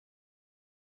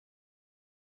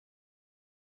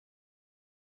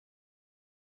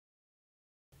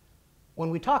When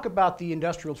we talk about the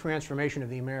industrial transformation of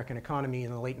the American economy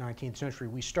in the late 19th century,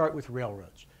 we start with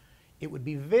railroads. It would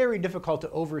be very difficult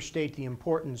to overstate the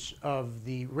importance of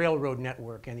the railroad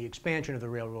network and the expansion of the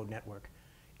railroad network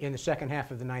in the second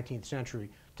half of the 19th century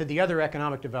to the other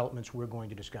economic developments we're going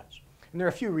to discuss. And there are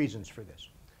a few reasons for this.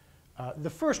 The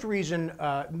first reason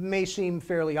may seem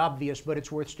fairly obvious, but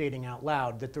it's worth stating out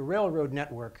loud, that the railroad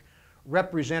network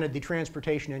represented the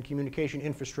transportation and communication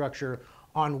infrastructure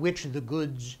on which the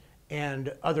goods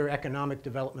and other economic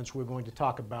developments we're going to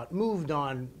talk about moved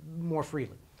on more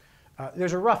freely.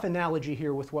 There's a rough analogy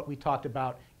here with what we talked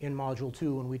about in Module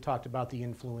 2 when we talked about the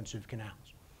influence of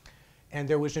canals. And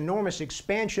there was enormous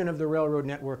expansion of the railroad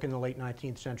network in the late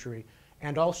 19th century,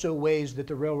 and also ways that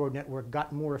the railroad network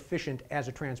got more efficient as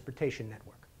a transportation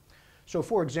network. So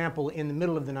for example, in the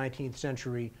middle of the 19th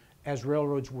century, as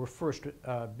railroads were first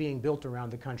being built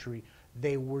around the country,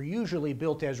 they were usually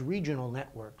built as regional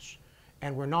networks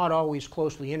and were not always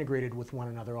closely integrated with one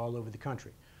another all over the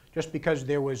country. Just because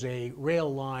there was a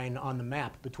rail line on the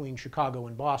map between Chicago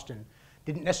and Boston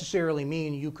didn't necessarily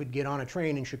mean you could get on a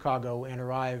train in Chicago and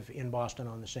arrive in Boston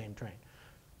on the same train.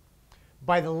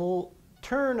 By the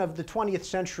turn of the 20th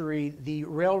century, the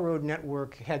railroad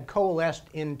network had coalesced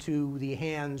into the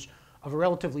hands of a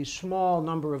relatively small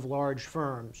number of large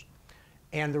firms,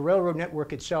 and the railroad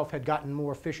network itself had gotten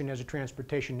more efficient as a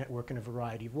transportation network in a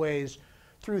variety of ways,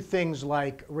 through things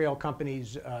like rail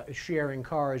companies sharing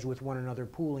cars with one another,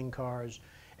 pooling cars,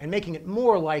 and making it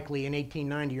more likely in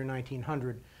 1890 or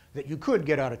 1900 that you could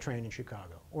get on a train in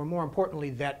Chicago, or more importantly,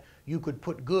 that you could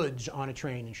put goods on a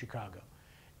train in Chicago,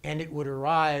 and it would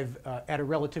arrive at a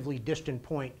relatively distant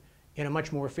point in a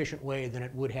much more efficient way than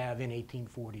it would have in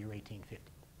 1840 or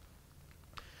 1850.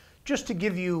 Just to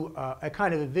give you a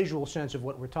kind of a visual sense of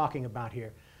what we're talking about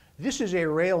here, this is a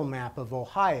rail map of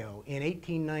Ohio in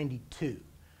 1892.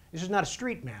 This is not a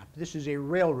street map, this is a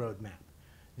railroad map.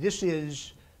 This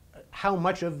is how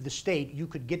much of the state you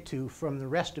could get to from the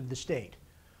rest of the state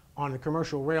on the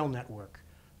commercial rail network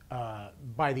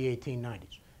by the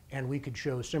 1890s. And we could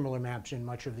show similar maps in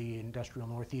much of the industrial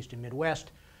Northeast and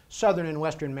Midwest. Southern and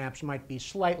Western maps might be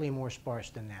slightly more sparse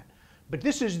than that. But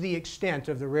this is the extent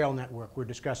of the rail network we're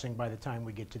discussing by the time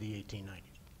we get to the 1890s.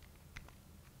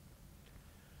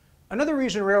 Another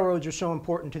reason railroads are so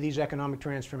important to these economic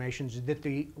transformations is that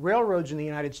the railroads in the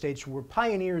United States were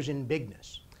pioneers in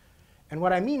bigness. And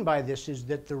what I mean by this is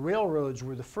that the railroads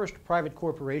were the first private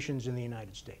corporations in the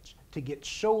United States to get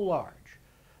so large,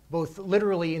 both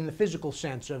literally in the physical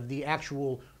sense of the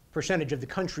actual percentage of the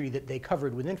country that they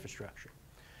covered with infrastructure,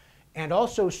 and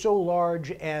also so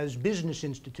large as business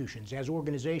institutions, as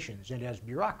organizations, and as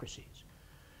bureaucracies,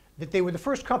 that they were the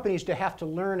first companies to have to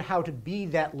learn how to be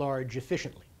that large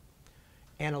efficiently.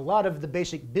 And a lot of the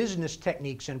basic business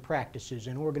techniques and practices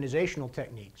and organizational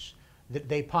techniques that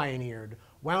they pioneered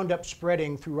wound up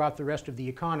spreading throughout the rest of the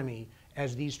economy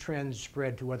as these trends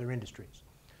spread to other industries.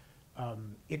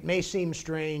 It may seem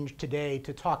strange today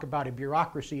to talk about a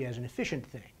bureaucracy as an efficient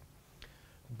thing,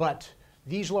 but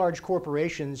these large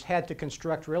corporations had to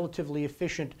construct relatively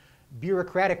efficient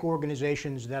bureaucratic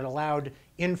organizations that allowed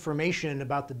information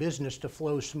about the business to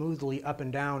flow smoothly up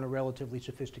and down a relatively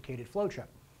sophisticated flowchart.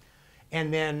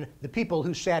 And then the people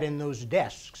who sat in those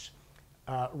desks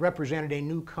represented a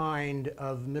new kind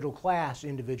of middle-class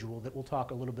individual that we'll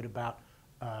talk a little bit about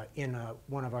in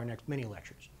one of our next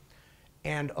mini-lectures.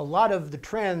 And a lot of the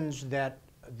trends that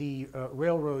the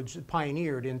railroads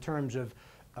pioneered in terms of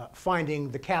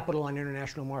finding the capital on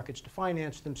international markets to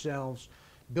finance themselves,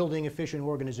 building efficient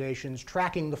organizations,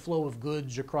 tracking the flow of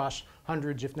goods across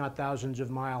hundreds, if not thousands of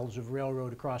miles of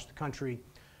railroad across the country,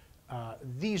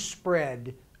 these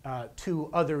spread to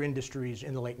other industries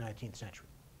in the late 19th century.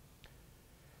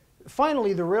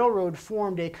 Finally, the railroad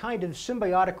formed a kind of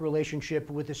symbiotic relationship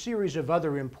with a series of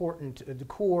other important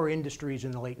core industries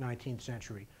in the late 19th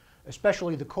century,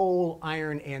 especially the coal,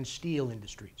 iron, and steel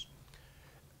industries.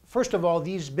 First of all,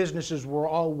 these businesses were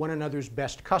all one another's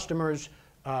best customers.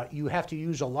 You have to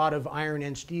use a lot of iron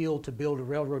and steel to build a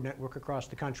railroad network across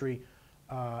the country,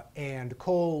 and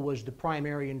coal was the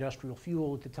primary industrial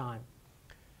fuel at the time.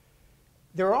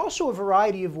 There are also a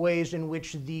variety of ways in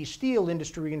which the steel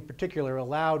industry in particular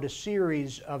allowed a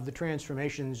series of the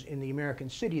transformations in the American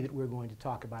city that we're going to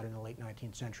talk about in the late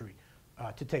 19th century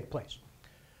to take place.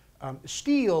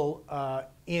 Steel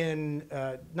in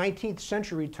 19th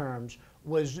century terms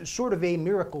was sort of a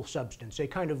miracle substance, a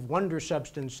kind of wonder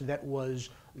substance that was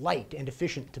light and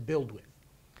efficient to build with.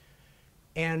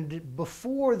 And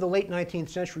before the late 19th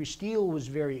century, steel was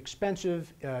very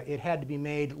expensive. It had to be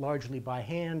made largely by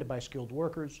hand by skilled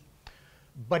workers.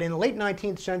 But in the late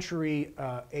 19th century,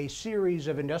 a series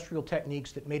of industrial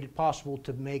techniques that made it possible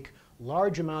to make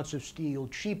large amounts of steel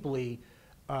cheaply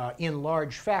in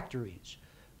large factories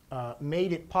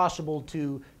made it possible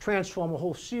to transform a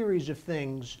whole series of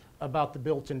things about the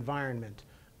built environment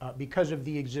because of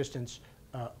the existence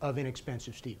of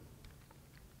inexpensive steel.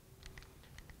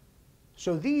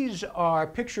 So these are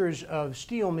pictures of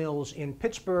steel mills in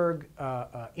Pittsburgh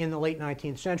in the late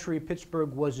 19th century.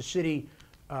 Pittsburgh was a city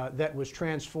that was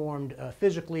transformed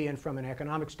physically and from an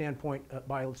economic standpoint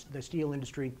by the steel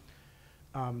industry.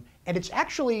 And it's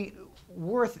actually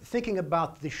worth thinking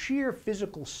about the sheer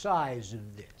physical size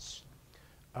of this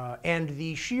and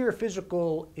the sheer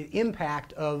physical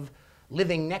impact of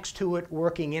living next to it,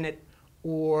 working in it,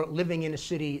 or living in a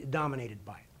city dominated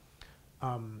by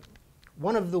it.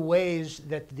 One of the ways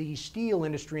that the steel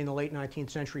industry in the late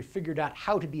 19th century figured out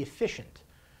how to be efficient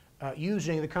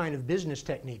using the kind of business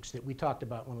techniques that we talked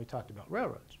about when we talked about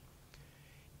railroads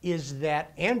is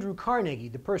that Andrew Carnegie,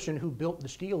 the person who built the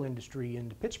steel industry in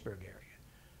the Pittsburgh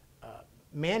area,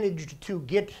 managed to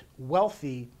get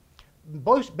wealthy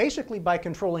basically by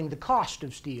controlling the cost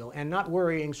of steel and not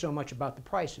worrying so much about the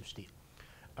price of steel.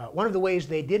 One of the ways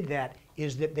they did that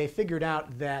is that they figured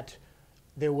out that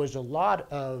there was a lot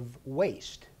of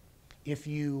waste if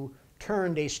you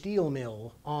turned a steel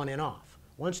mill on and off.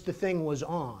 Once the thing was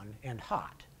on and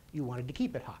hot, you wanted to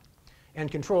keep it hot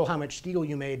and control how much steel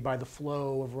you made by the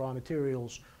flow of raw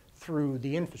materials through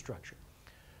the infrastructure.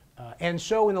 And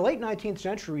so in the late 19th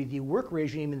century, the work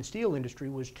regime in the steel industry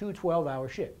was 2 12-hour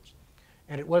shifts.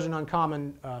 And it wasn't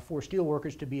uncommon for steel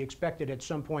workers to be expected at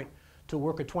some point to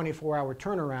work a 24-hour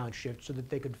turnaround shift so that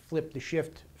they could flip the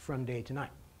shift from day to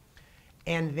night.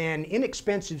 And then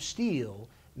inexpensive steel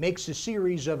makes a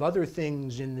series of other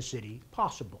things in the city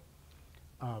possible.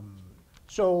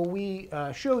 So we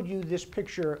showed you this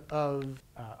picture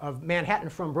of Manhattan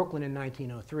from Brooklyn in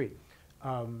 1903.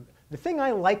 The thing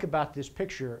I like about this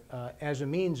picture as a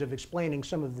means of explaining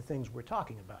some of the things we're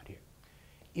talking about here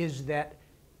is that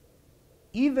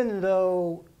even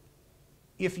though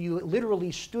if you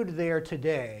literally stood there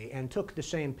today and took the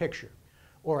same picture,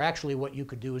 or actually what you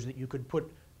could do is that you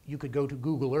could go to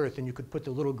Google Earth and you could put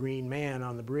the little green man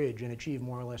on the bridge and achieve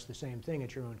more or less the same thing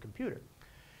at your own computer.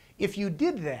 If you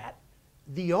did that,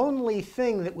 the only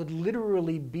thing that would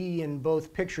literally be in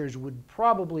both pictures would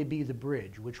probably be the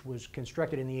bridge, which was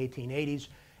constructed in the 1880s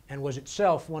and was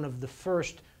itself one of the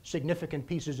first significant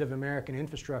pieces of American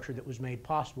infrastructure that was made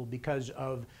possible because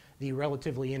of the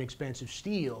relatively inexpensive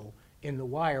steel in the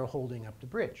wire holding up the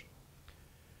bridge.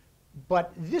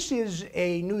 But this is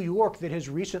a New York that has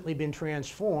recently been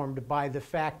transformed by the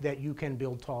fact that you can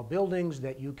build tall buildings,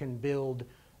 that you can build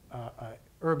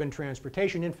urban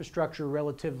transportation infrastructure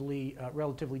relatively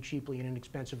cheaply and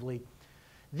inexpensively.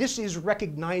 This is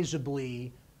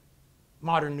recognizably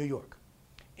modern New York.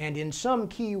 And in some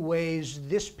key ways,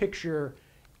 this picture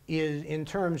is, in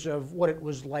terms of what it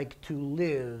was like to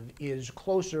live, is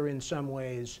closer in some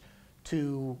ways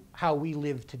to how we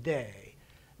live today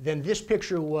than this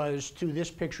picture was to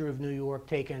this picture of New York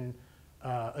taken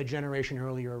a generation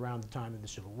earlier around the time of the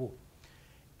Civil War.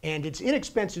 And it's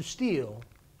inexpensive steel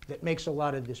that makes a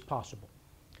lot of this possible.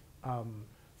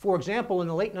 For example, in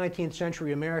the late 19th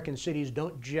century, American cities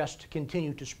don't just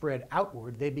continue to spread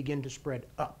outward, they begin to spread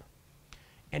up.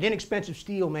 And inexpensive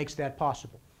steel makes that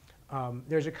possible.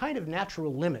 There's a kind of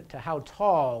natural limit to how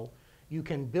tall you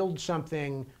can build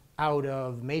something out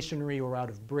of masonry or out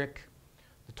of brick.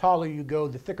 The taller you go,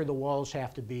 the thicker the walls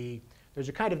have to be. There's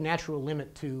a kind of natural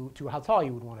limit to how tall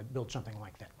you would want to build something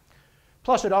like that.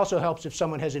 Plus, it also helps if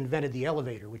someone has invented the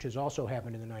elevator, which has also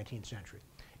happened in the 19th century.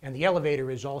 And the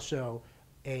elevator is also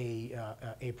a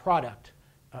product,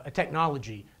 a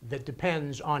technology that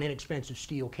depends on inexpensive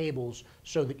steel cables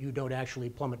so that you don't actually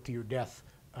plummet to your death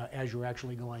as you're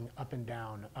actually going up and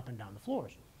down the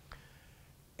floors.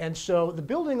 And so the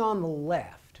building on the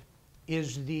left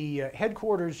is the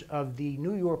headquarters of the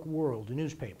New York World, a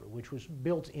newspaper, which was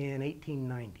built in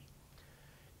 1890.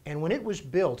 And when it was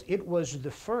built, it was the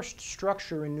first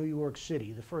structure in New York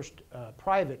City, the first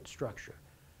private structure,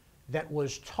 that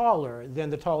was taller than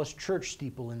the tallest church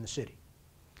steeple in the city,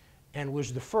 and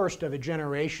was the first of a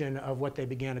generation of what they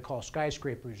began to call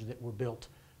skyscrapers that were built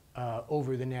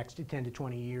over the next 10 to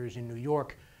 20 years in New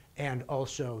York and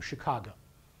also Chicago.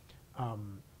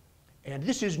 And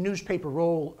this is Newspaper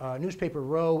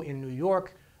Row in New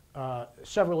York.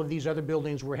 Several of these other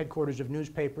buildings were headquarters of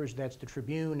newspapers. That's the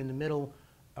Tribune in the middle.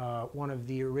 One of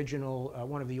the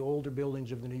older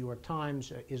buildings of the New York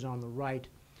Times is on the right.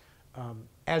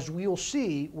 As we'll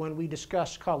see when we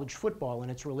discuss college football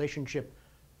and its relationship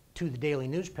to the daily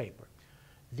newspaper,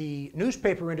 The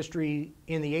newspaper industry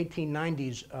in the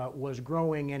 1890s was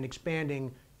growing and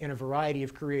expanding in a variety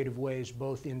of creative ways,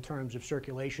 both in terms of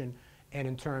circulation and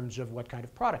in terms of what kind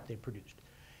of product they produced.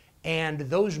 And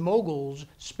those moguls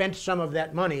spent some of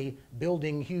that money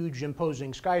building huge,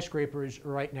 imposing skyscrapers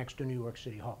right next to New York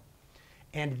City Hall.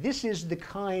 And this is the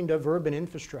kind of urban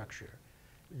infrastructure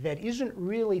that isn't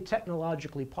really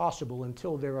technologically possible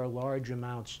until there are large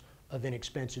amounts of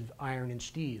inexpensive iron and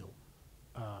steel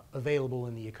available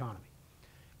in the economy.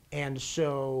 And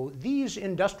so these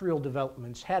industrial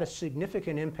developments had a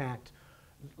significant impact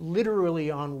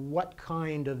literally on what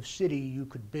kind of city you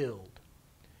could build.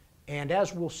 And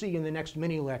as we'll see in the next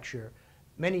mini lecture,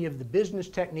 many of the business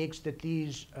techniques that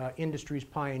these industries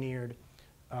pioneered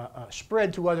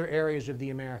spread to other areas of the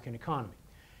American economy.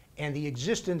 And the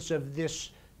existence of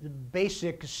this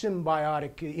basic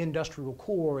symbiotic industrial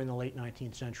core in the late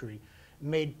 19th century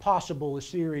made possible a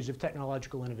series of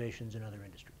technological innovations in other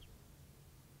industries.